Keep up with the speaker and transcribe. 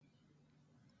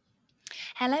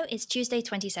Hello, it's Tuesday,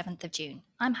 27th of June.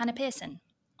 I'm Hannah Pearson.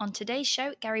 On today's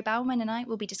show, Gary Bauerman and I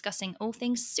will be discussing all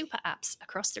things super apps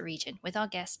across the region with our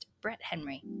guest, Brett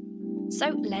Henry. So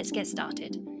let's get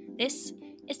started. This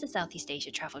is the Southeast Asia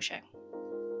Travel Show.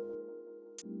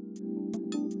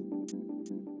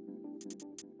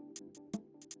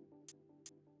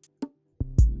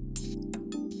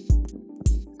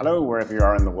 Hello, wherever you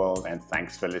are in the world, and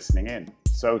thanks for listening in.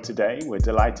 So today, we're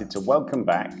delighted to welcome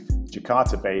back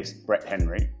Jakarta-based Brett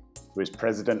Henry, who is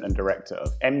President and Director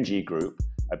of MG Group,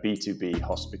 a B2B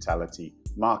hospitality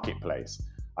marketplace.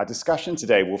 Our discussion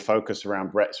today will focus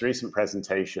around Brett's recent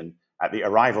presentation at the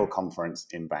Arrival Conference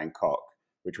in Bangkok,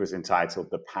 which was entitled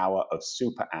The Power of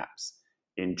Super Apps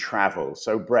in Travel.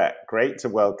 So Brett, great to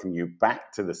welcome you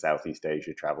back to the Southeast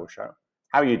Asia Travel Show.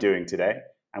 How are you doing today,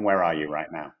 and where are you right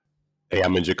now? Hey,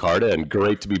 I'm in Jakarta, and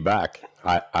great to be back.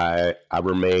 I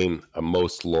remain a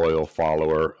most loyal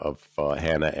follower of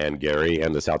Hannah and Gary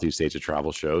and the Southeast Asia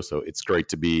Travel Show, so it's great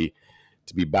to be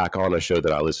back on a show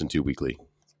that I listen to weekly.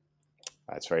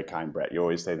 That's very kind, Brett. You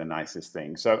always say the nicest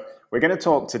things. So we're going to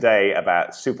talk today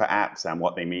about super apps and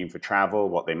what they mean for travel,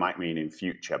 what they might mean in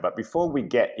future. But before we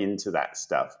get into that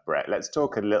stuff, Brett, let's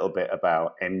talk a little bit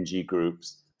about MG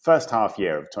Group's first half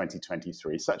year of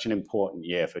 2023. Such an important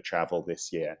year for travel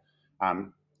this year.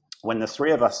 When the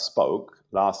three of us spoke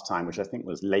last time, which I think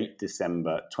was late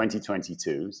December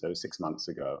 2022, so 6 months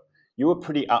ago, you were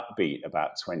pretty upbeat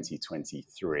about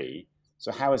 2023.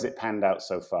 So how has it panned out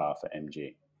so far for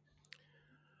MG?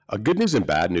 Good news and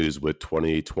bad news with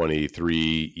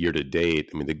 2023 year to date.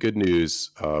 I mean, the good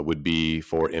news would be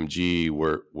for MG,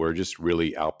 we're just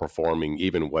really outperforming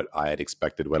even what I had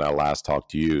expected when I last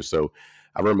talked to you. So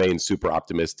I remain super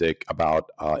optimistic about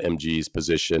MG's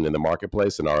position in the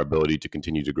marketplace and our ability to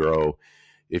continue to grow.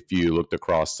 If you looked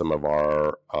across some of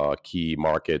our key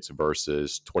markets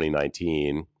versus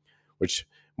 2019, which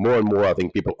more and more I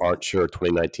think people aren't sure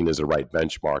 2019 is the right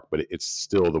benchmark, but it's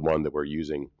still the one that we're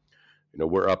using. You know,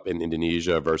 we're up in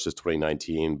Indonesia versus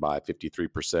 2019 by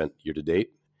 53% year to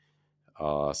date.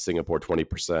 Singapore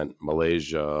 20%,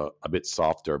 Malaysia a bit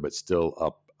softer, but still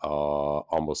up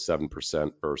almost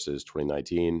 7% versus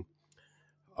 2019.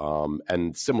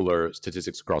 And similar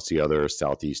statistics across the other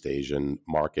Southeast Asian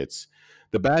markets.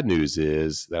 The bad news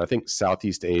is that I think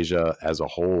Southeast Asia as a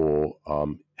whole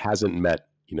hasn't met,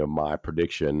 my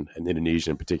prediction, and Indonesia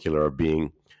in particular, of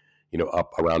being,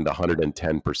 up around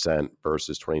 110%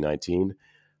 versus 2019.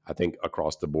 I think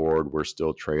across the board, we're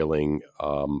still trailing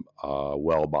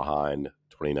well behind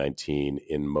 2019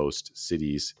 in most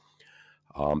cities.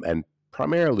 And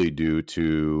primarily due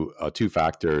to two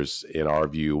factors in our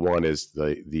view. One is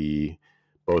the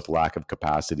both lack of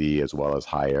capacity as well as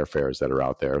high airfares that are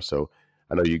out there. So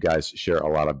I know you guys share a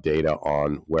lot of data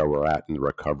on where we're at in the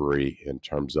recovery in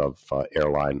terms of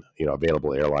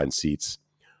available airline seats.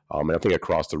 And I think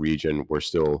across the region, we're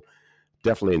still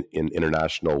definitely in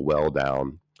international well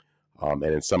down, and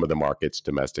in some of the markets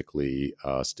domestically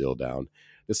still down.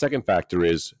 The second factor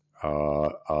is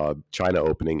China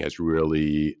opening has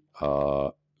really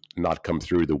not come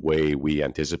through the way we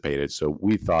anticipated. So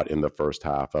we thought in the first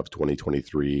half of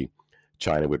 2023,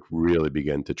 China would really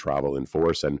begin to travel in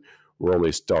force, and we're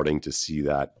only starting to see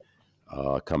that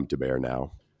come to bear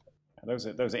now. Those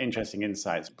are interesting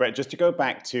insights. Brett, just to go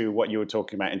back to what you were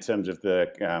talking about in terms of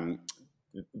the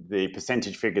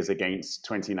percentage figures against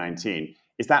 2019,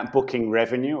 is that booking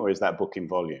revenue or is that booking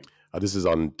volume? This is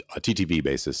on a TTV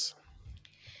basis.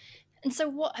 And so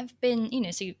what have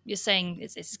been, so you're saying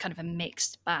it's kind of a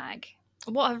mixed bag.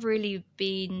 What have really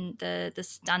been the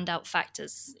standout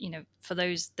factors, for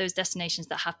those destinations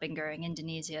that have been growing,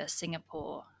 Indonesia,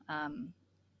 Singapore?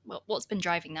 What's been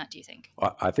driving that, do you think?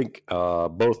 I think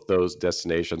both those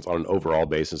destinations on an overall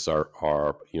basis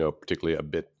are particularly a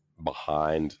bit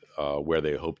behind where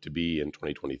they hope to be in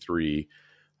 2023.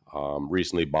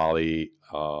 Recently, Bali,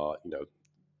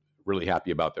 really happy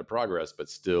about their progress, but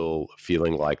still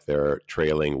feeling like they're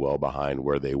trailing well behind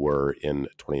where they were in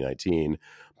 2019,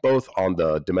 both on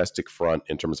the domestic front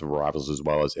in terms of arrivals as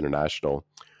well as international.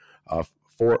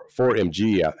 For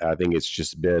MG, I think it's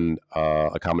just been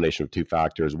a combination of two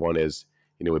factors. One is,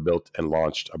 we built and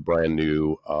launched a brand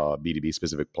new B2B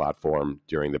specific platform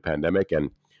during the pandemic,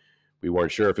 and we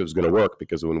weren't sure if it was going to work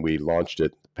because when we launched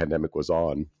it, the pandemic was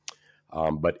on.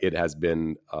 But it has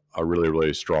been a really,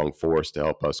 really strong force to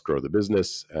help us grow the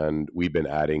business. And we've been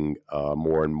adding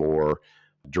more and more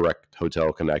direct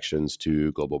hotel connections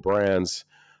to global brands,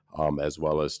 as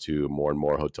well as to more and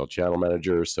more hotel channel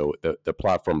managers. So the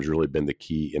platform has really been the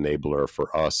key enabler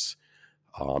for us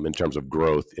in terms of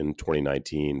growth in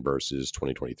 2019 versus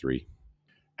 2023.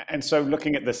 And so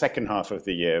looking at the second half of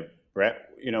the year, Brett,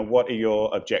 what are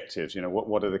your objectives?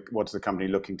 What's the company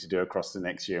looking to do across the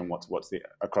next year, and what's the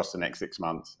across the next 6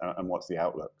 months, and what's the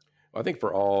outlook? I think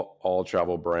for all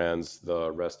travel brands,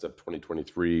 the rest of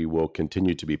 2023 will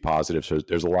continue to be positive. So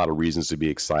there's a lot of reasons to be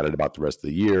excited about the rest of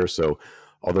the year. So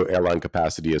although airline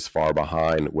capacity is far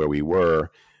behind where we were,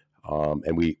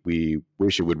 and we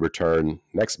wish it would return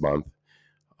next month,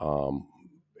 um,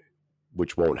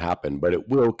 which won't happen, but it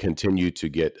will continue to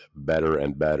get better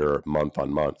and better month on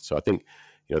month. So I think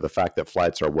the fact that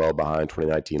flights are well behind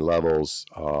 2019 levels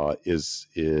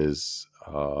is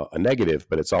a negative,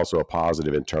 but it's also a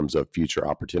positive in terms of future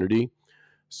opportunity.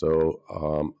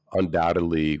 So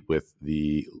undoubtedly, with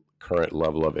the current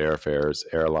level of airfares,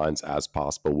 airlines, as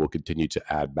possible, will continue to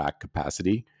add back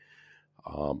capacity.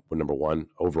 Number one,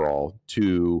 overall.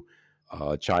 Two,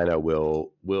 China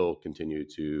will continue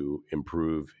to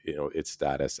improve, its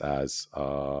status as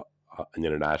an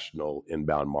international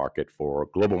inbound market for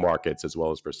global markets as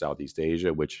well as for Southeast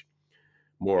Asia, which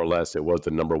more or less it was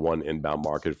the number one inbound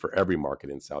market for every market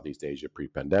in Southeast Asia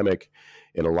pre-pandemic.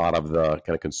 In a lot of the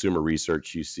kind of consumer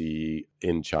research you see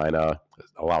in China,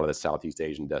 a lot of the Southeast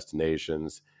Asian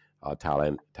destinations,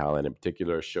 Thailand in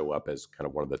particular, show up as kind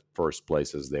of one of the first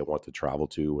places they want to travel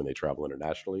to when they travel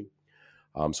internationally.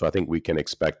 So I think we can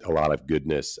expect a lot of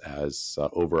goodness as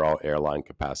overall airline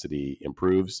capacity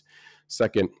improves.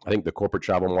 Second, I think the corporate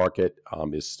travel market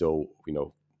is still,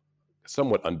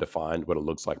 somewhat undefined what it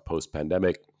looks like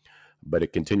post-pandemic, but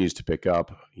it continues to pick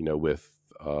up, with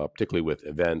particularly with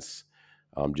events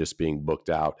just being booked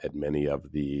out at many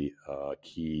of the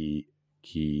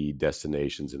key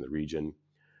destinations in the region.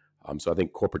 So I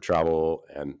think corporate travel,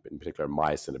 and in particular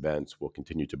MICE and events, will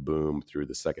continue to boom through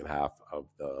the second half of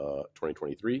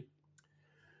 2023.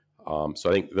 So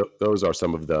I think those are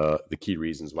some of the key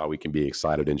reasons why we can be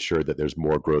excited and sure that there's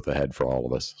more growth ahead for all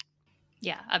of us.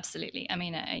 Yeah, absolutely. I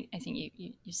mean, I think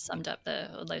you summed up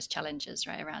all those challenges,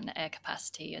 right, around the air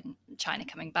capacity and China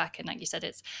coming back. And like you said,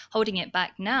 it's holding it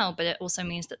back now, but it also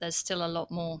means that there's still a lot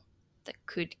more that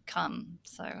could come.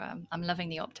 So I'm loving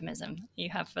the optimism you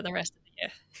have for the rest of the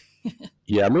year.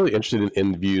 Yeah, I'm really interested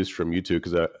in views from you two,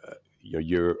 because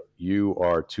you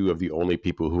are two of the only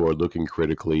people who are looking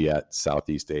critically at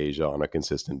Southeast Asia on a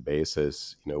consistent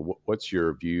basis. What's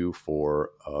your view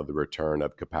for the return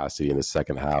of capacity in the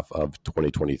second half of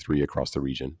 2023 across the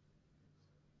region?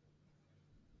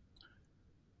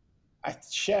 I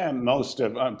share most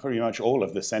of pretty much all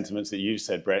of the sentiments that you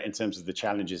said, Brett, in terms of the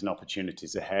challenges and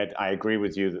opportunities ahead. I agree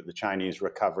with you that the Chinese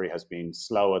recovery has been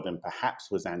slower than perhaps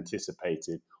was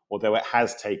anticipated, although it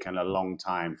has taken a long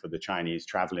time for the Chinese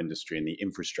travel industry and the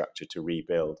infrastructure to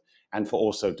rebuild, and for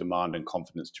also demand and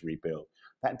confidence to rebuild.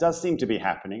 That does seem to be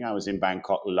happening. I was in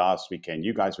Bangkok last weekend.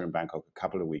 You guys were in Bangkok a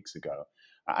couple of weeks ago.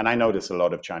 And I noticed a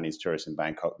lot of Chinese tourists in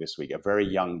Bangkok this week, a very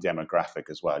young demographic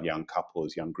as well, young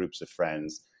couples, young groups of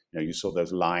friends. You saw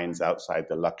those lines outside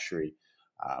the luxury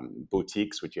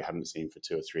boutiques, which you haven't seen for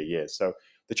 2 or 3 years. So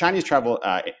the Chinese travel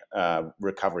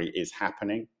recovery is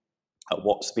happening. At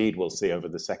what speed we'll see over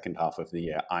the second half of the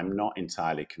year, I'm not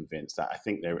entirely convinced. I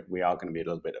think we are going to be a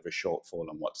little bit of a shortfall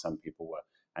on what some people were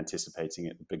anticipating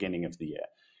at the beginning of the year.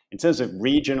 In terms of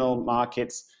regional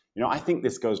markets, I think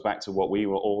this goes back to what we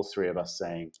were all three of us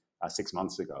saying 6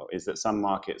 months ago, is that some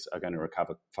markets are going to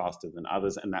recover faster than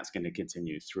others, and that's going to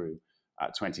continue through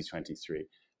 2023.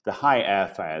 The high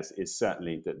airfares is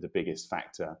certainly the biggest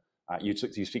factor. You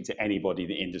speak to anybody in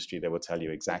the industry, they will tell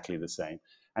you exactly the same.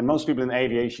 And most people in the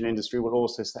aviation industry will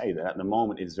also say that at the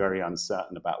moment it's very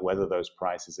uncertain about whether those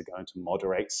prices are going to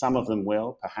moderate. Some of them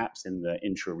will, perhaps in the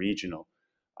intra-regional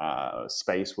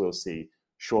space, we'll see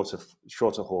shorter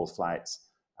haul flights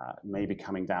maybe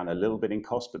coming down a little bit in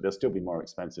cost, but they'll still be more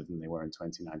expensive than they were in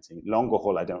 2019. Longer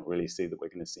haul, I don't really see that we're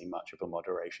going to see much of a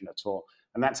moderation at all.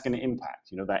 And that's going to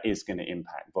impact, that is going to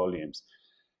impact volumes.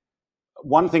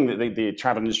 One thing that the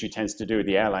travel industry tends to do,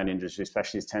 the airline industry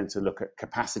especially, is tend to look at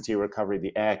capacity recovery,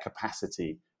 the air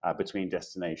capacity between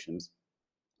destinations.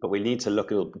 But we need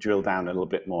to drill down a little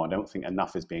bit more. I don't think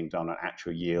enough is being done on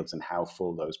actual yields and how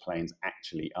full those planes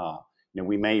actually are.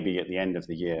 We may be at the end of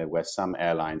the year where some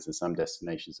airlines and some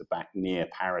destinations are back near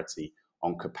parity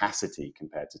on capacity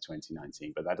compared to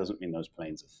 2019, but that doesn't mean those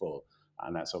planes are full.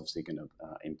 And that's obviously going to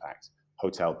impact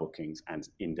hotel bookings and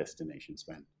in-destination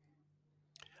spend.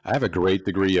 I have a great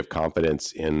degree of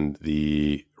confidence in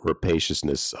the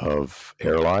rapaciousness of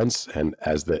airlines. And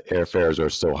as the airfares are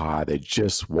so high, they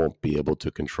just won't be able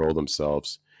to control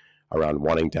themselves around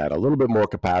wanting to add a little bit more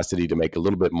capacity to make a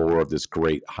little bit more of this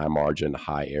great high margin,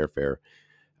 high airfare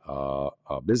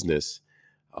business.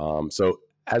 So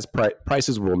as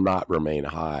prices will not remain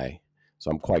high, so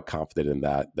I'm quite confident in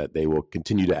that they will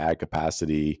continue to add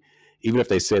capacity. even if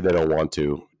they say they don't want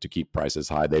to keep prices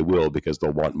high, they will, because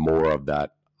they'll want more of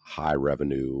that high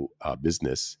revenue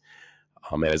business.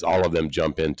 And as all of them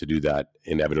jump in to do that,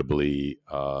 inevitably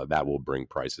that will bring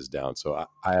prices down. So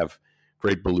I have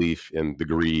great belief in the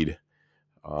greed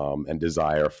and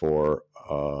desire for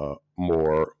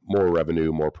more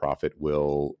revenue, more profit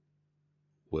will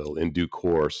in due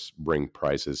course bring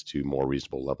prices to more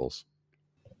reasonable levels.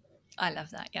 I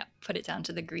love that. Yeah, put it down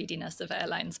to the greediness of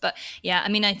airlines. But yeah, I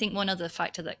mean, I think one other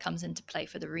factor that comes into play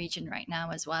for the region right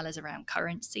now as well is around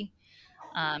currency.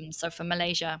 So for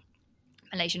Malaysia,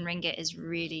 Malaysian ringgit is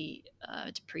really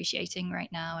depreciating right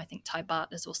now. I think Thai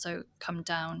baht has also come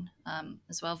down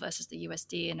as well versus the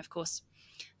USD. And of course,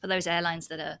 for those airlines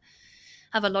that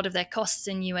have a lot of their costs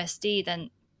in USD, then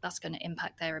that's going to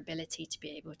impact their ability to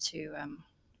be able to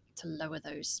lower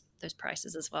those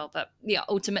prices as well. But yeah,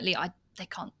 ultimately, they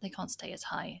can't stay as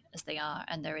high as they are,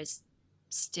 and there is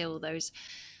still those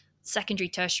secondary,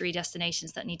 tertiary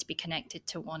destinations that need to be connected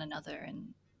to one another.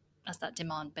 And as that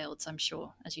demand builds, I'm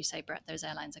sure, as you say, Brett, those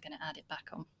airlines are going to add it back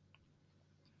on.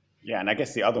 Yeah, and I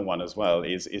guess the other one as well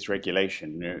is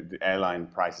regulation. The airline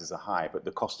prices are high, but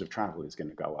the cost of travel is going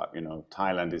to go up.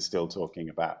 Thailand is still talking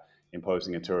about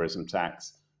imposing a tourism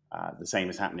tax. The same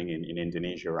is happening in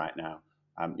Indonesia right now.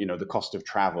 The cost of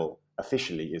travel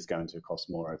officially is going to cost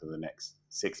more over the next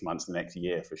 6 months, the next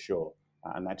year for sure,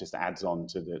 and that just adds on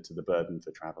to the burden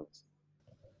for travelers.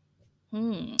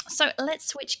 So let's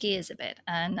switch gears a bit.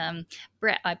 And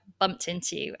Brett, I bumped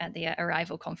into you at the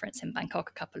Arrival conference in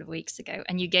Bangkok a couple of weeks ago,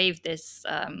 and you gave this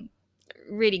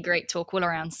really great talk all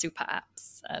around super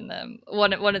apps. And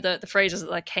one of the phrases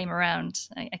that I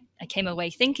came away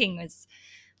thinking was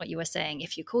what you were saying.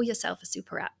 If you call yourself a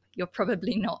super app, you're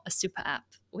probably not a super app,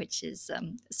 which is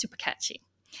super catchy.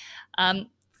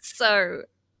 So,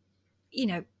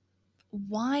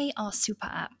 why are super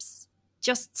apps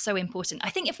just so important? I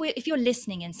think if you're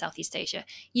listening in Southeast Asia,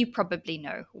 you probably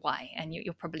know why, and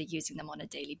you're probably using them on a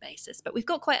daily basis. But we've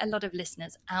got quite a lot of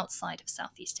listeners outside of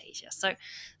Southeast Asia. So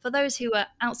for those who are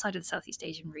outside of the Southeast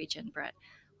Asian region, Brett,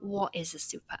 what is a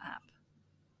super app?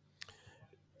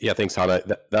 Yeah, thanks, Hannah.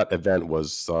 That event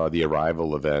was the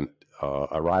Arrival event,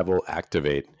 Arrival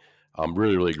Activate.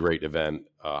 Really, really great event.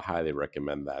 Highly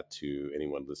recommend that to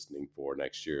anyone listening for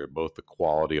next year. Both the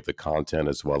quality of the content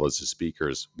as well as the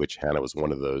speakers, which Hannah was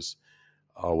one of those,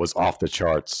 was off the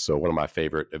charts. So one of my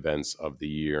favorite events of the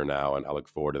year now, and I look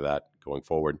forward to that going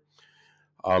forward.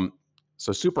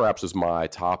 So super apps is my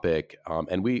topic,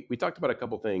 and we talked about a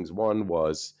couple things. One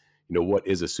was, what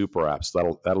is a super app?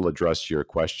 So that'll address your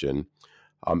question.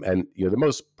 And the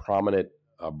most prominent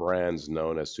brands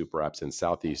known as super apps in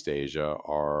Southeast Asia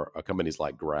are companies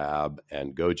like Grab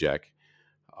and Gojek.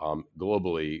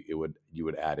 Globally, you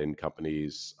would add in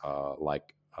companies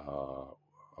like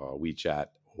WeChat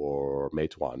or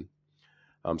Meituan.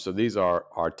 So these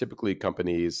are typically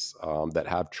companies that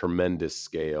have tremendous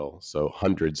scale, so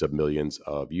hundreds of millions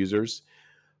of users.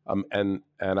 And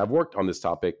I've worked on this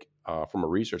topic from a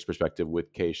research perspective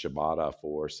with Kei Shibata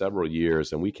for several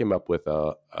years, and we came up with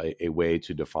a way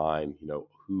to define,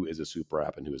 who is a super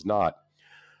app and who is not.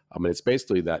 And it's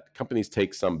basically that companies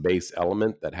take some base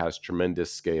element that has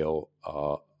tremendous scale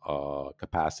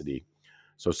capacity.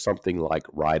 So something like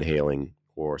ride hailing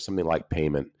or something like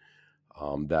payment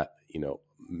that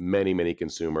many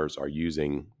consumers are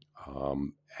using,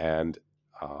 and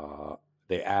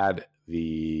they add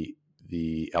the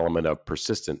element of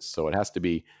persistence. So it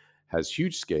has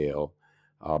huge scale,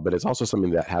 but it's also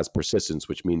something that has persistence,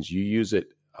 which means you use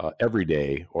it every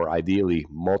day or ideally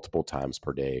multiple times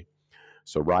per day.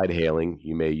 So ride hailing,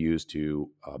 you may use to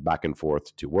back and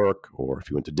forth to work, or if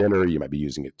you went to dinner, you might be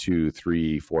using it 2,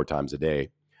 3, 4 times a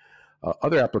day.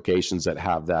 Other applications that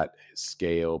have that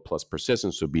scale plus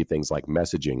persistence would be things like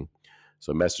messaging.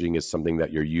 So messaging is something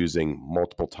that you're using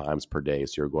multiple times per day.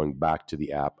 So you're going back to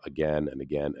the app again and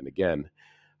again and again.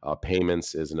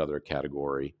 Payments is another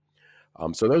category.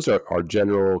 So those are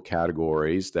general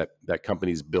categories that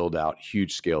companies build out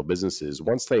huge scale businesses.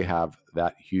 Once they have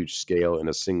that huge scale in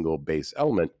a single base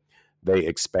element, they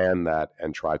expand that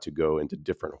and try to go into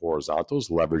different horizontals,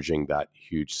 leveraging that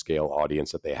huge scale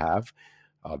audience that they have,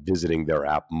 visiting their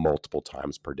app multiple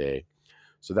times per day.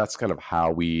 So that's kind of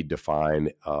how we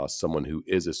define someone who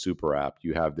is a super app.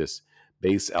 You have this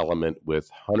base element with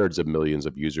hundreds of millions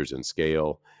of users in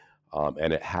scale.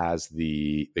 And it has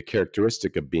the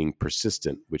characteristic of being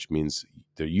persistent, which means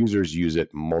the users use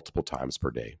it multiple times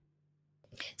per day.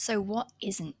 So what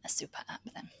isn't a super app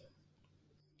then?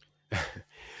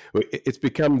 It's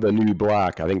become the new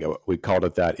black. I think we called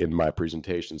it that in my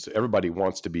presentation. So everybody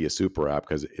wants to be a super app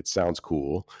because it sounds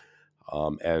cool.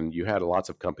 And you had lots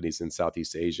of companies in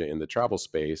Southeast Asia in the travel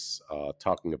space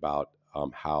talking about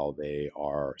how they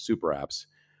are super apps.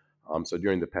 So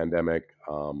during the pandemic,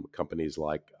 companies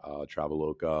like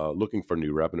Traveloka, looking for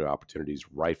new revenue opportunities,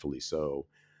 rightfully so,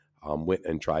 went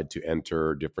and tried to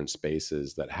enter different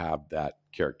spaces that have that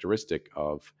characteristic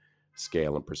of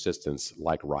scale and persistence,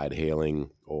 like ride hailing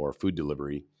or food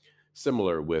delivery,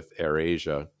 similar with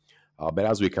AirAsia. But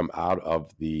as we come out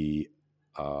of the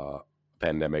uh,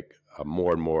 pandemic,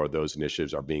 more and more of those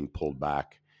initiatives are being pulled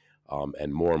back,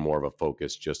 and more of a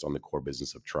focus just on the core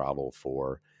business of travel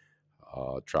for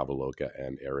Traveloka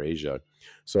and AirAsia.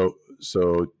 So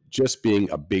just being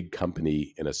a big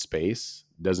company in a space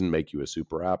doesn't make you a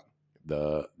super app.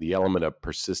 The element of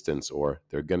persistence, or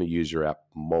they're going to use your app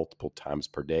multiple times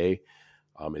per day,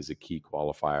 is a key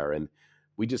qualifier. And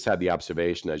we just had the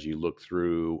observation as you look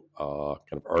through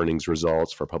kind of earnings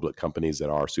results for public companies that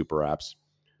are super apps.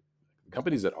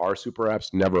 Companies that are super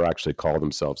apps never actually call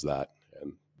themselves that,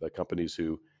 and the companies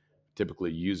who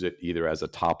typically use it either as a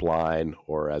top line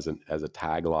or as a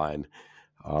tagline,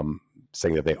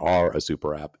 saying that they are a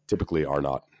super app, typically are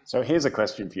not. So here's a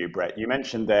question for you, Brett. You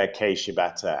mentioned there Kei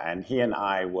Shibata, and he and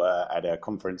I were at a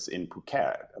conference in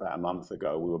Phuket about a month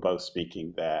ago. We were both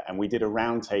speaking there, and we did a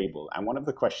round table. And one of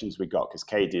the questions we got, because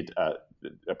Kei did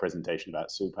a presentation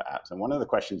about super apps, and one of the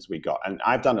questions we got, and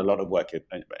I've done a lot of work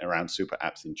around super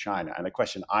apps in China, and the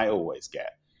question I always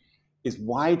get is,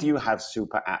 why do you have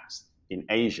super apps in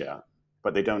Asia,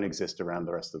 but they don't exist around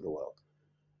the rest of the world?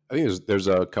 I think there's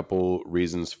a couple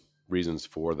reasons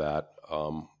for that.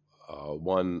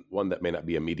 One that may not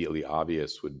be immediately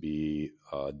obvious would be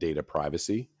data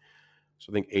privacy.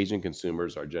 So I think Asian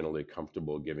consumers are generally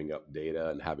comfortable giving up data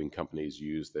and having companies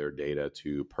use their data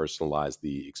to personalize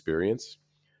the experience.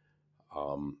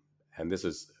 And this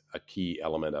is a key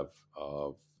element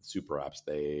of super apps.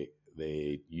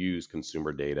 They use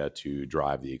consumer data to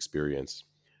drive the experience.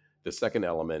 The second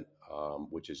element,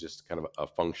 which is just kind of a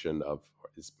function of,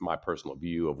 is my personal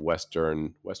view of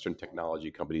Western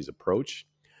technology companies' approach,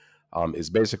 is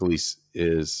basically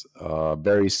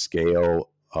very scale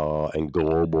and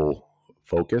global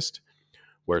focused,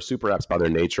 where super apps by their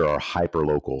nature are hyper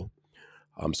local.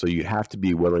 So you have to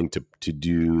be willing to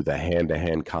do the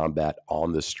hand-to-hand combat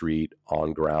on the street,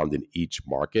 on ground in each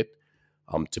market,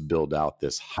 to build out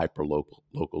this hyper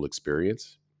local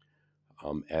experience.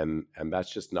 And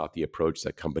that's just not the approach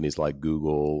that companies like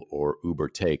Google or Uber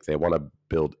take. They want to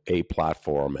build a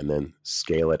platform and then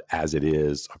scale it as it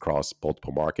is across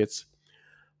multiple markets.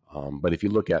 But if you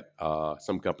look at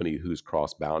some company who's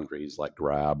crossed boundaries like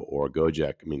Grab or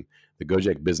Gojek, I mean, the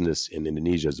Gojek business in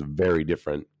Indonesia is very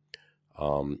different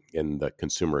in the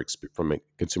from a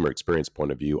consumer experience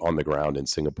point of view on the ground in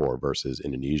Singapore versus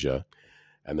Indonesia.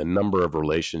 And the number of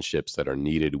relationships that are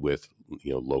needed with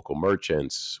local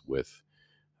merchants, with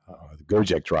the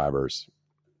Gojek drivers,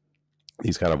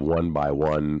 these kind of one by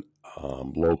one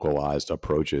localized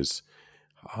approaches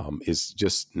is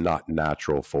just not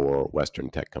natural for Western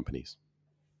tech companies.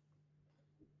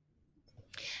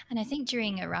 And I think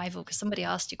during Arrival, because somebody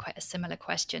asked you quite a similar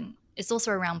question, it's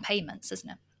also around payments, isn't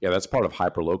it? Yeah, that's part of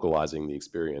hyper localizing the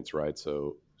experience, right?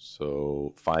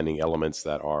 So finding elements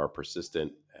that are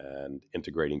persistent and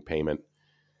integrating payment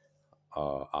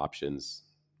options.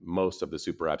 Most of the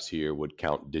super apps here would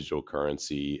count digital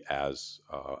currency as,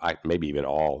 maybe even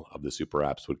all of the super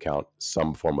apps would count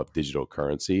some form of digital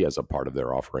currency as a part of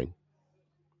their offering.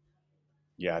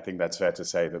 Yeah, I think that's fair to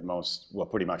say that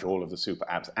pretty much all of the super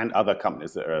apps and other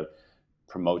companies that are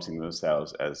promoting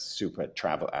themselves as super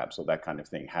travel apps or that kind of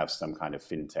thing have some kind of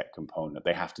fintech component.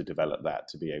 They have to develop that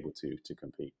to be able to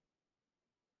compete.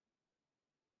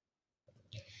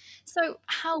 So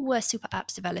how were super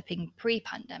apps developing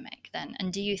pre-pandemic then?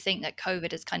 And do you think that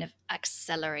COVID has kind of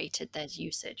accelerated their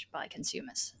usage by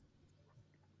consumers?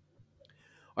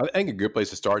 I think a good place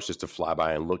to start is just to fly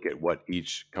by and look at what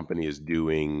each company is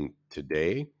doing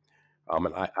today.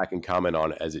 And I can comment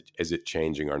on is it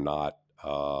changing or not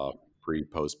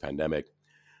post pandemic.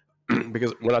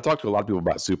 Because when I talk to a lot of people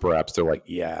about super apps, they're like,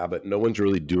 yeah, but no one's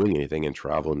really doing anything in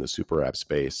travel in the super app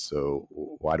space. So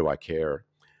why do I care?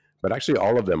 But actually,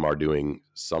 all of them are doing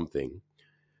something.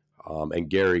 And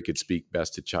Gary could speak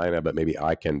best to China, but maybe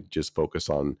I can just focus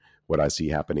on what I see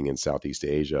happening in Southeast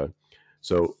Asia.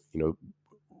 So,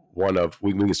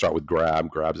 we can start with Grab.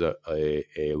 Grab's a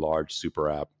large super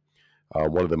app,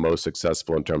 one of the most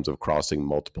successful in terms of crossing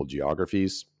multiple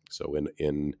geographies. So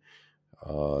in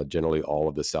generally all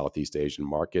of the Southeast Asian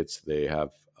markets, they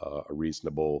have a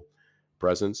reasonable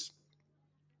presence.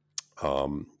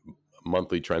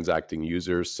 Monthly transacting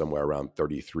users, somewhere around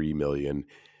 33 million.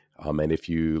 And if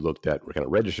you looked at kind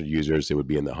of registered users, it would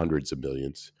be in the hundreds of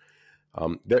millions.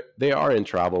 They are in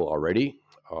travel already,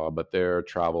 but their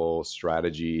travel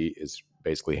strategy is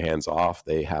basically hands off.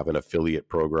 They have an affiliate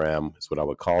program, is what I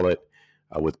would call it,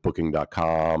 with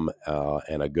Booking.com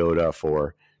and Agoda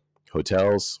for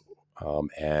hotels,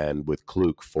 and with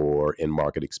Klook for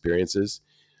in-market experiences.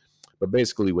 But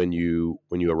basically, when you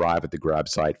arrive at the Grab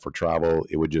site for travel,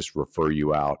 it would just refer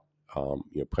you out,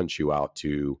 punch you out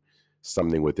to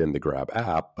something within the Grab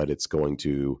app, but it's going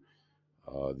to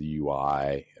the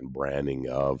UI and branding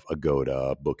of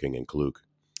Agoda, Booking, and Klook.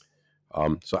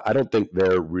 So I don't think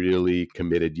they're really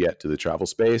committed yet to the travel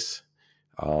space.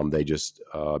 They just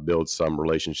build some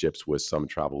relationships with some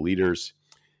travel leaders.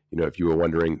 If you were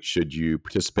wondering, should you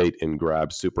participate in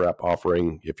Grab's super app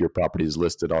offering? If your property is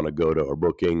listed on Agoda or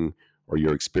Booking, or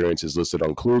your experience is listed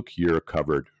on Klook, you're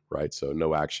covered, right? So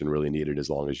no action really needed as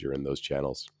long as you're in those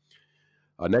channels.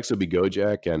 Next would be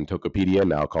Gojek and Tokopedia,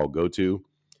 now called GoTo.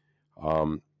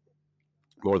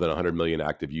 More than 100 million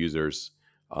active users,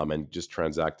 and just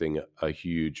transacting a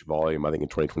huge volume. I think in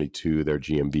 2022, their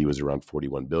GMV was around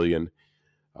 41 billion.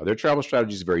 Their travel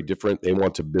strategy is very different. They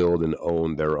want to build and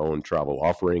own their own travel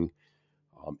offering.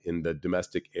 In the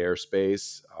domestic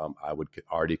airspace, I would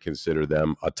already consider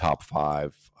them a top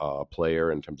 5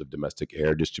 player in terms of domestic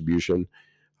air distribution.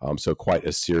 So quite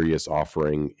a serious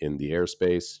offering in the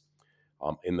airspace.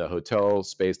 In the hotel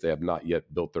space, they have not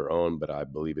yet built their own, but I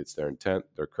believe it's their intent.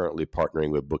 They're currently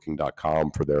partnering with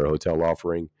Booking.com for their hotel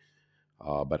offering.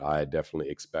 But I definitely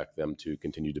expect them to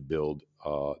continue to build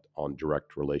on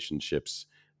direct relationships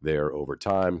there over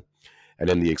time. And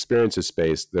in the experiences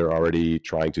space, they're already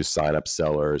trying to sign up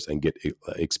sellers and get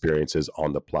experiences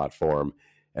on the platform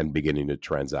and beginning to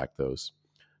transact those.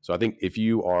 So I think if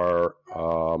you are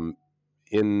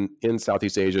in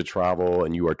Southeast Asia travel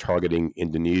and you are targeting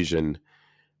Indonesian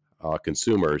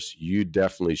consumers, you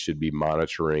definitely should be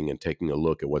monitoring and taking a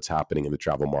look at what's happening in the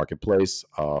travel marketplace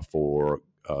for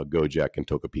Gojek and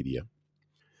Tokopedia.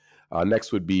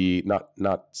 Next would be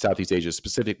not Southeast Asia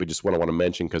specific, but just one I want to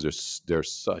mention because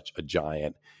there's such a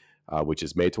giant, which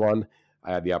is Meituan.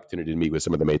 I had the opportunity to meet with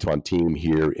some of the Meituan team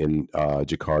here in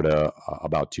Jakarta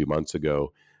about 2 months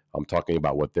ago. I'm talking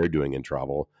about what they're doing in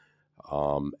travel,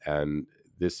 and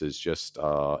this is just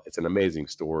it's an amazing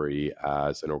story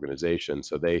as an organization.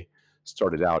 So they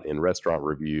started out in restaurant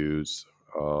reviews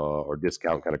or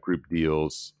discount kind of group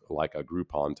deals, like a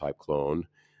Groupon type clone.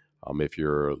 If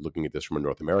you're looking at this from a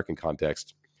North American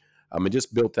context, it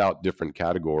just built out different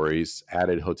categories,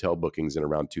 added hotel bookings in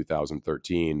around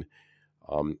 2013.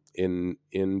 In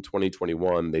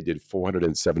 2021, they did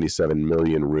 477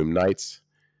 million room nights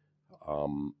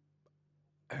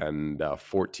and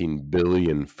 14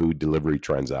 billion food delivery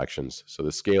transactions. So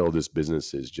the scale of this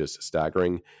business is just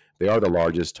staggering. They are the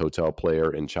largest hotel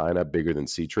player in China, bigger than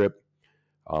Ctrip,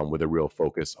 with a real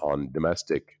focus on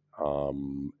domestic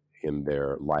in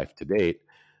their life to date,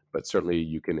 but certainly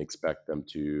you can expect them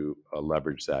to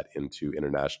leverage that into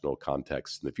international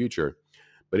contexts in the future.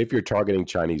 But if you're targeting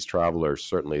Chinese travelers,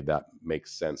 certainly that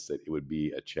makes sense that it would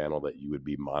be a channel that you would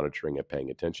be monitoring and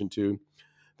paying attention to.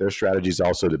 Their strategy is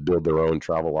also to build their own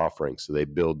travel offerings. So they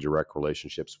build direct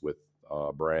relationships with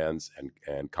brands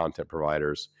and content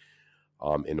providers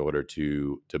in order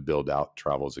to build out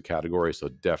travel as a category. So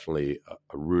definitely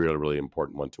a really, really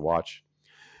important one to watch.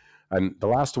 And the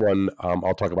last one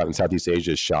I'll talk about in Southeast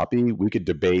Asia is Shopee. We could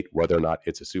debate whether or not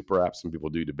it's a super app. Some people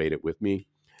do debate it with me.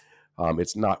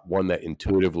 It's not one that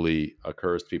intuitively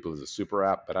occurs to people as a super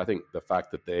app, but I think the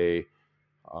fact that they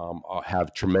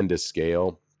have tremendous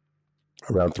scale,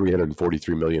 around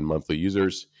 343 million monthly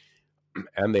users,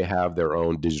 and they have their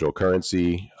own digital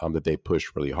currency that they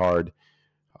push really hard.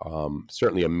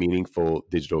 Certainly a meaningful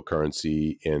digital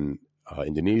currency in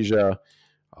Indonesia.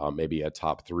 Maybe a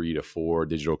top 3 to 4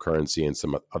 digital currency in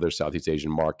some other Southeast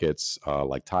Asian markets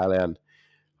like Thailand.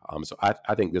 So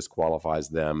I think this qualifies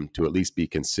them to at least be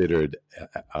considered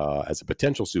as a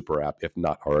potential super app, if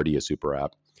not already a super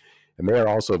app. And they are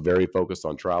also very focused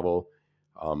on travel,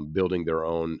 building their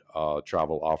own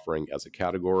travel offering as a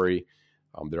category.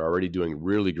 They're already doing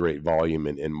really great volume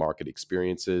in in-market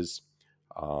experiences.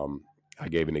 I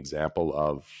gave an example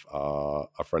of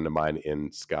a friend of mine in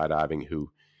skydiving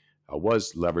who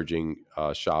was leveraging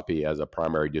Shopee as a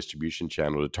primary distribution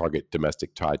channel to target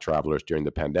domestic Thai travelers during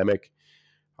the pandemic.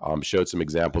 Showed some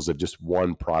examples of just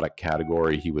one product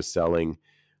category he was selling.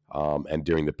 And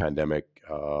during the pandemic,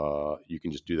 you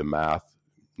can just do the math,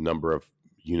 number of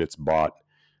units bought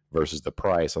versus the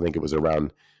price. I think it was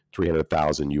around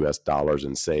 $300,000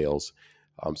 in sales.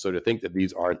 So to think that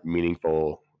these aren't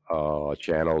meaningful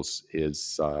channels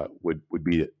is would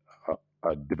be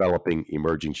a developing,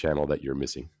 emerging channel that you're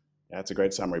missing. That's a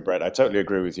great summary, Brett. I totally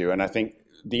agree with you. And I think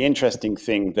the interesting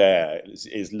thing there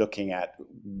is looking at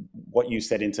what you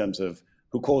said in terms of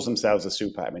who calls themselves a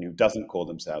super app and who doesn't call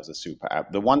themselves a super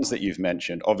app. The ones that you've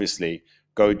mentioned, obviously,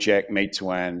 Gojek,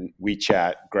 Meituan,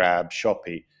 WeChat, Grab,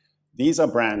 Shopee. These are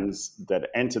brands that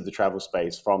entered the travel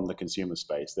space from the consumer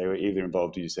space. They were either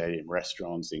involved, as you say, in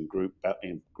restaurants, in group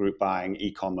buying,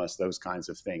 e-commerce, those kinds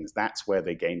of things. That's where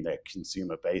they gained their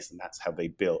consumer base, and that's how they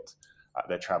built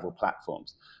their travel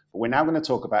platforms. But we're now going to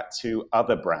talk about two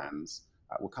other brands.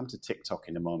 We'll come to TikTok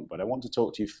in a moment, but I want to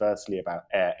talk to you firstly about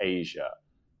AirAsia,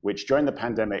 which during the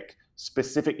pandemic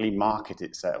specifically marketed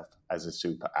itself as a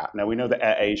super app. Now, we know that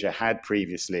AirAsia had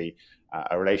previously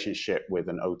a relationship with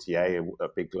an OTA, a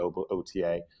big global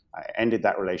OTA, ended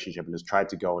that relationship and has tried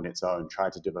to go on its own,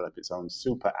 tried to develop its own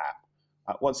super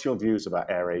app. What's your views about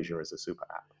AirAsia as a super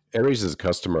app? AirAsia is a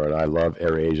customer, and I love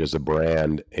AirAsia as a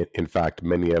brand. In fact,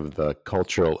 many of the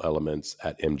cultural elements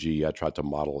at MG, I tried to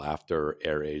model after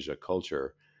AirAsia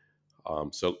culture.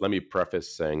 So let me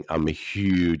preface saying I'm a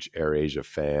huge AirAsia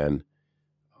fan,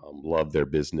 love their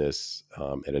business,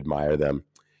 and admire them.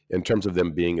 In terms of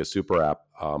them being a super app,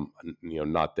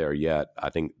 not there yet. I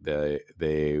think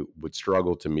they would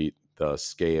struggle to meet the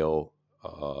scale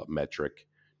metric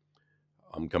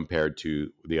compared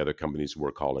to the other companies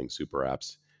we're calling super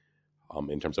apps.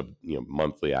 In terms of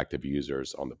monthly active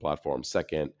users on the platform.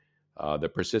 Second, the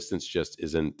persistence just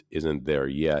isn't there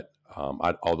yet.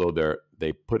 Although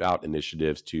they put out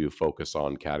initiatives to focus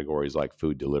on categories like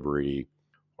food delivery,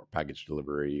 or package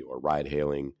delivery, or ride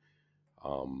hailing,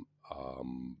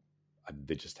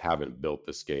 they just haven't built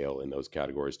the scale in those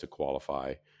categories to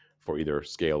qualify for either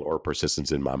scale or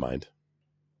persistence in my mind.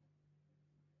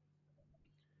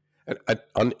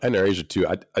 On AirAsia too,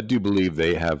 I do believe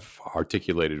they have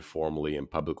articulated formally and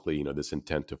publicly, this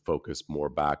intent to focus more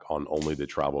back on only the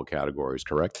travel categories.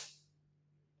 Correct?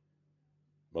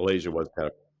 Malaysia was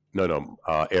kind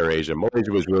of AirAsia.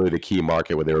 Malaysia was really the key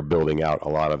market where they were building out a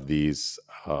lot of these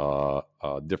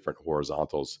different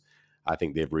horizontals. I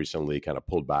think they've recently kind of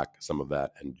pulled back some of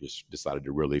that and just decided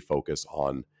to really focus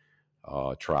on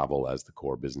travel as the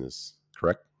core business.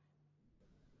 Correct?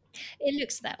 It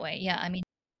looks that way, yeah. I mean,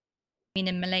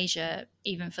 in Malaysia,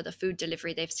 even for the food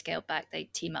delivery, they've scaled back. They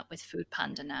team up with Food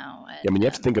Panda now. And, you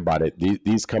have to think about it.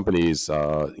 These companies,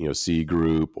 C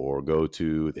Group or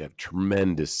GoTo, they have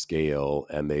tremendous scale,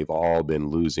 and they've all been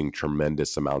losing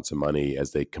tremendous amounts of money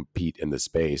as they compete in the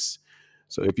space.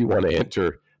 So if you want to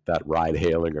enter that ride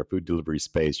hailing or food delivery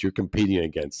space, you're competing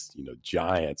against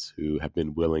giants who have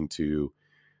been willing to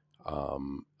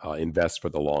invest for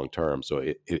the long term. So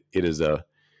it is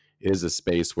a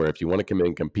space where if you want to come in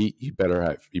and compete, you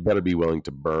better be willing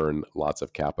to burn lots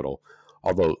of capital.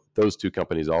 Although those two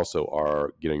companies also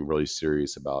are getting really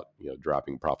serious about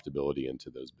dropping profitability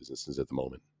into those businesses at the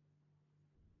moment.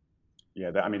 Yeah,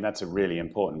 that's a really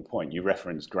important point. You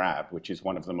referenced Grab, which is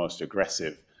one of the most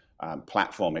aggressive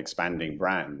platform expanding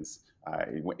brands.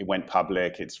 It went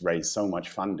public. It's raised so much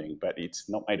funding, but it's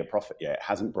not made a profit yet. It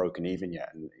hasn't broken even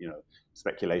yet, and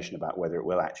speculation about whether it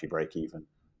will actually break even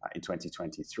in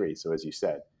 2023. So as you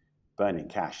said, burning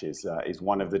cash is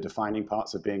one of the defining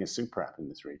parts of being a super app in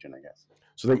this region, I guess.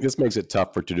 So I think this makes it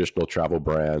tough for traditional travel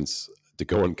brands to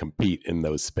go and compete in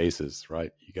those spaces,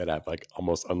 right? You got to have like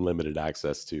almost unlimited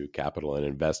access to capital and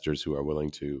investors who are willing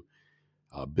to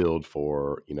build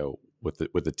for, with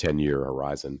the 10-year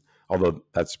horizon. Although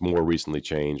that's more recently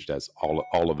changed as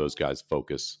all of those guys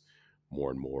focus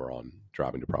more and more on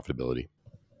driving to profitability.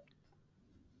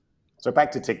 So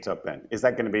back to TikTok then. Is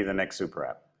that going to be the next super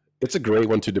app? It's a great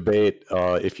one to debate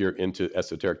if you're into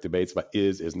esoteric debates, but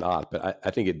is not. But I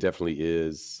think it definitely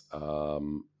is.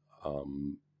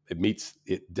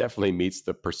 It definitely meets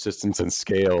the persistence and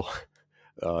scale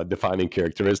defining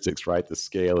characteristics, right? The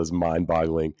scale is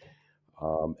mind-boggling,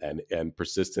 and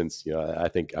persistence. I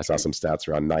think I saw some stats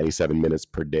around 97 minutes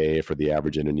per day for the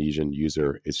average Indonesian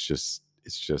user. It's just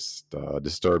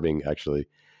disturbing, actually.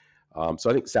 So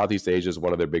I think Southeast Asia is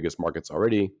one of their biggest markets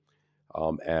already.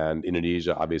 And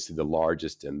Indonesia, obviously the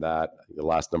largest in that. The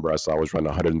last number I saw was around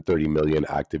 130 million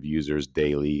active users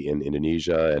daily in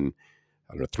Indonesia, and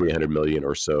 300 million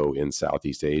or so in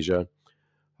Southeast Asia.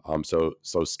 So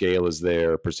scale is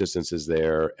there, persistence is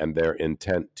there, and their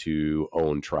intent to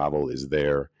own travel is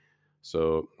there.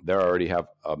 So they already have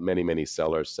many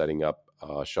sellers setting up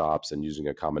shops and using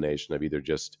a combination of either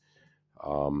just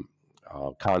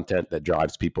content that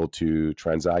drives people to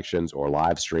transactions or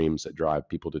live streams that drive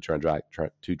people to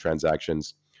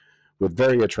transactions with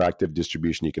very attractive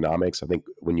distribution economics. I think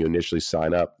when you initially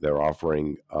sign up, they're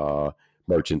offering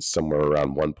merchants somewhere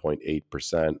around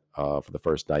 1.8% for the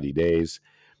first 90 days.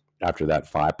 After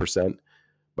that, 5%.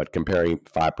 But comparing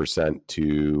 5%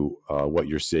 to what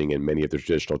you're seeing in many of the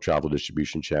traditional travel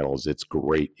distribution channels, it's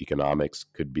great economics.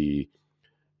 Could be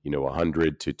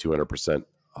 100 to 200%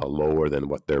 lower than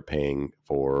what they're paying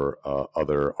for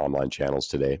other online channels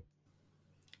today.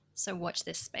 So watch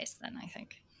this space then, I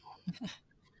think.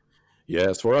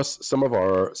 Yes, for us, some of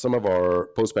our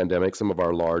post-pandemic, some of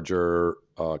our larger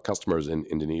customers in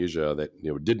Indonesia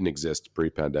that didn't exist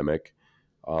pre-pandemic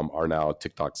are now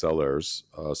TikTok sellers.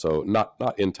 So not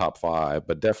in top 5,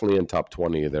 but definitely in top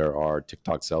 20. There are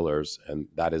TikTok sellers, and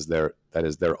that is their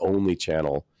only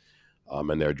channel,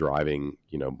 and they're driving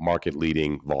market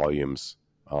leading volumes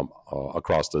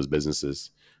across those businesses.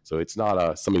 So it's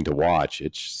not something to watch;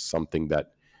 it's something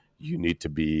that you need to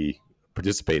be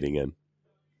participating in.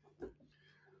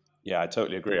 Yeah, I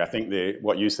totally agree. I think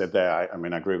what you said there, I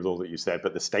mean, I agree with all that you said,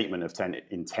 but the statement of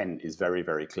intent is very,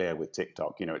 very clear with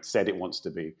TikTok. It said it wants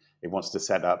to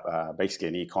set up basically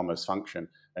an e-commerce function.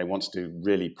 It wants to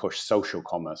really push social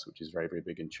commerce, which is very, very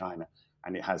big in China.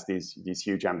 And it has these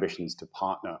huge ambitions to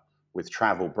partner with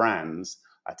travel brands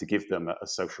to give them a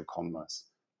social commerce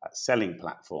selling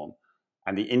platform.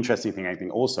 And the interesting thing, I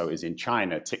think, also is in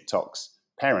China, TikTok's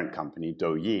parent company,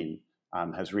 Douyin,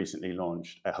 has recently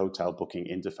launched a hotel booking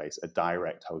interface, a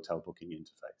direct hotel booking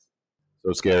interface.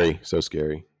 So scary, so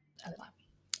scary.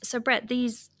 So Brett,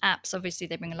 these apps, obviously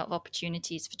they bring a lot of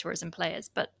opportunities for tourism players,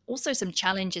 but also some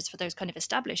challenges for those kind of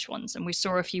established ones. And we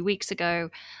saw a few weeks ago,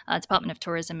 Department of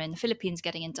Tourism in the Philippines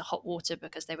getting into hot water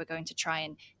because they were going to try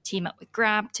and team up with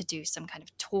Grab to do some kind of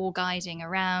tour guiding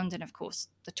around. And of course,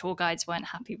 the tour guides weren't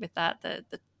happy with that.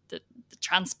 The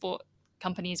transport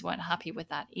companies weren't happy with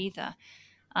that either.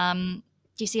 Do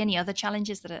you see any other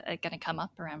challenges that are going to come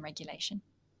up around regulation?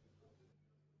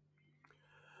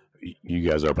 You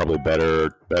guys are probably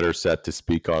better set to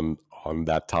speak on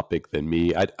that topic than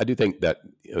me. I do think that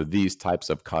these types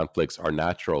of conflicts are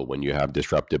natural when you have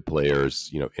disruptive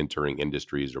players entering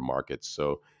industries or markets.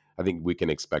 So I think we can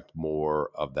expect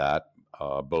more of that,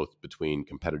 both between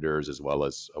competitors as well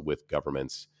as with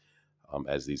governments,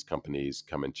 as these companies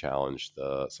come and challenge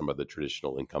some of the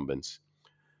traditional incumbents.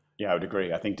 Yeah, I would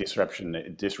agree. I think disruption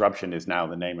is now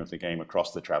the name of the game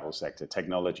across the travel sector.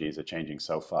 Technologies are changing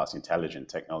so fast, intelligent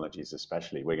technologies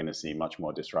especially. We're going to see much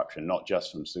more disruption, not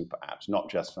just from super apps, not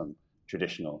just from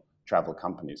traditional travel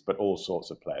companies, but all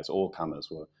sorts of players, all comers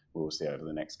we will see over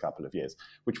the next couple of years.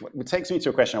 Which takes me to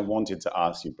a question I wanted to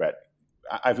ask you, Brett.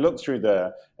 I've looked through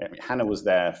Hannah was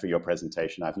there for your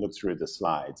presentation. I've looked through the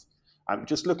slides. I'm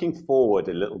just looking forward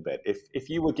a little bit. If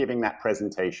you were giving that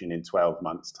presentation in 12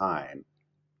 months' time,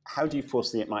 how do you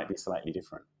foresee it might be slightly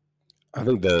different? I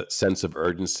think the sense of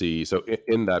urgency. So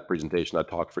in that presentation, I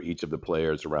talked for each of the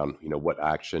players around, what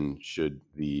action should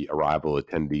the arrival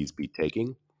attendees be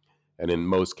taking. And in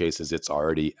most cases, it's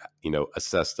already,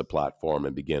 assessed the platform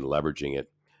and begin leveraging it.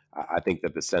 I think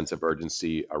that the sense of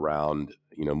urgency around,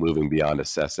 moving beyond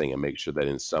assessing and make sure that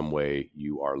in some way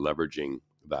you are leveraging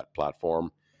that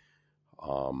platform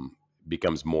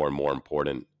becomes more and more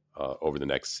important over the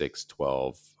next 6,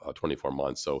 12, 24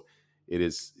 months. So it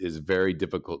is very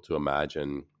difficult to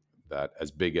imagine that as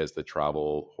big as the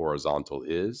travel horizontal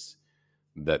is,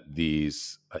 that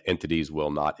these entities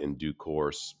will not in due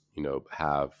course,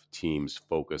 have teams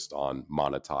focused on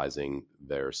monetizing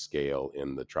their scale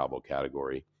in the travel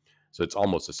category. So it's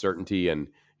almost a certainty, and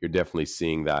you're definitely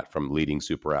seeing that from leading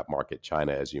super app market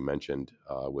China, as you mentioned,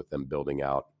 with them building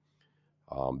out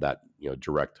that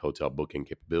direct hotel booking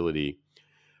capability.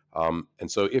 And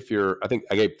so I think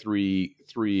I gave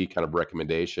three kind of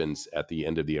recommendations at the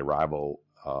end of the arrival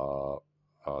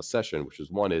session, which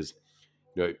is one is,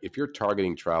 if you're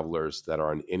targeting travelers that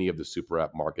are in any of the super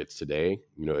app markets today,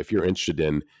 if you're interested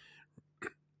in,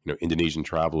 Indonesian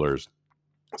travelers,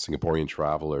 Singaporean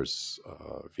travelers,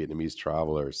 Vietnamese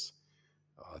travelers,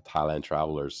 Thailand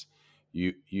travelers,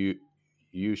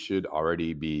 you should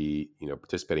already be,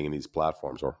 participating in these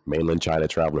platforms, or mainland China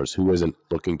travelers, who isn't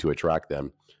looking to attract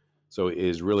them. So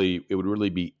it would really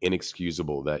be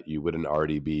inexcusable that you wouldn't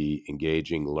already be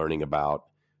engaging, learning about,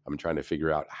 I'm trying to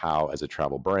figure out how, as a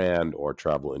travel brand or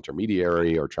travel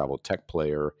intermediary or travel tech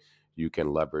player, you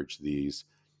can leverage these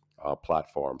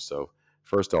platforms. So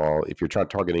first of all, if you're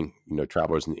targeting,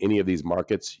 travelers in any of these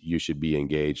markets, you should be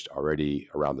engaged already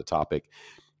around the topic.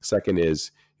 Second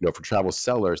is, for travel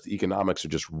sellers, the economics are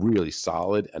just really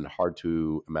solid and hard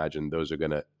to imagine those are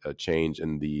going to change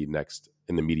in the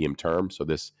medium term. So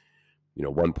this,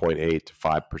 1.8 to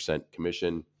 5%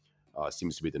 commission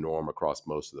seems to be the norm across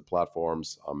most of the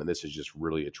platforms. And this is just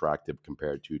really attractive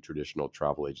compared to traditional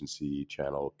travel agency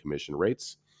channel commission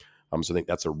rates. So I think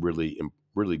that's a really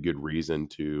good reason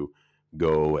to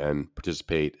go and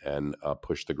participate and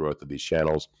push the growth of these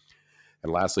channels.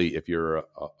 And lastly, if you're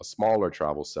a smaller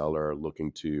travel seller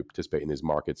looking to participate in these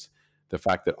markets, the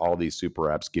fact that all these super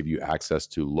apps give you access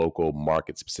to local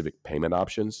market specific payment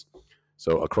options.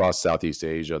 So across Southeast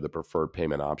Asia, the preferred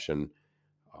payment option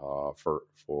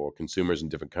for consumers in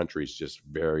different countries just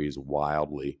varies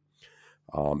wildly.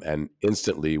 And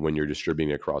instantly, when you're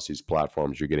distributing across these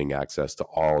platforms, you're getting access to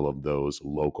all of those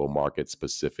local market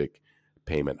specific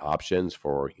payment options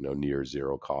for near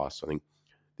zero cost. So I think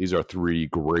these are three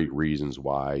great reasons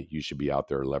why you should be out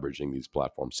there leveraging these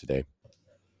platforms today.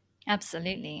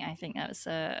 Absolutely. I think that was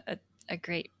a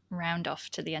great round off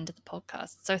to the end of the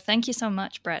podcast. So thank you so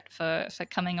much, Brett, for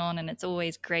coming on. And it's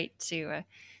always great to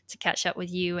catch up with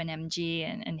you and MG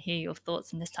and hear your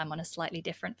thoughts, and this time on a slightly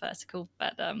different vertical.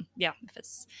 But yeah, if it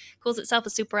calls itself a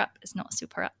super app, it's not a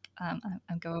super app.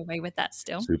 I'll go away with that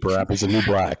still. Super app is a new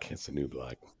black. It's a new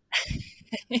black.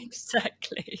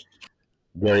 Exactly.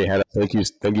 Gary, Hannah, thank you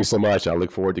so much. I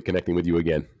look forward to connecting with you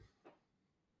again.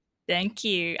 Thank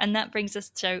you. And that brings us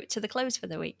to the close for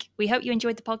the week. We hope you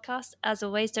enjoyed the podcast. As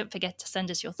always, don't forget to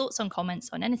send us your thoughts and comments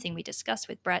on anything we discussed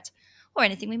with Brett or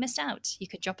anything we missed out. You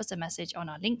could drop us a message on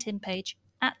our LinkedIn page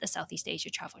at the Southeast Asia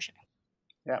Travel Show.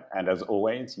 Yeah, and as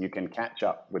always, you can catch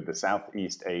up with the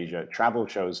Southeast Asia Travel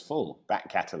Show's full back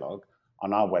catalogue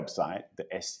on our website, the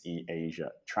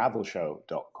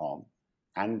seasiatravelshow.com,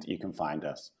 and you can find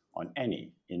us on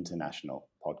any international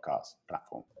podcast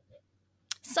platform.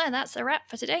 So that's a wrap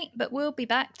for today, but we'll be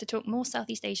back to talk more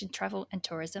Southeast Asian travel and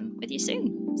tourism with you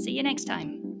soon. See you next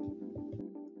time.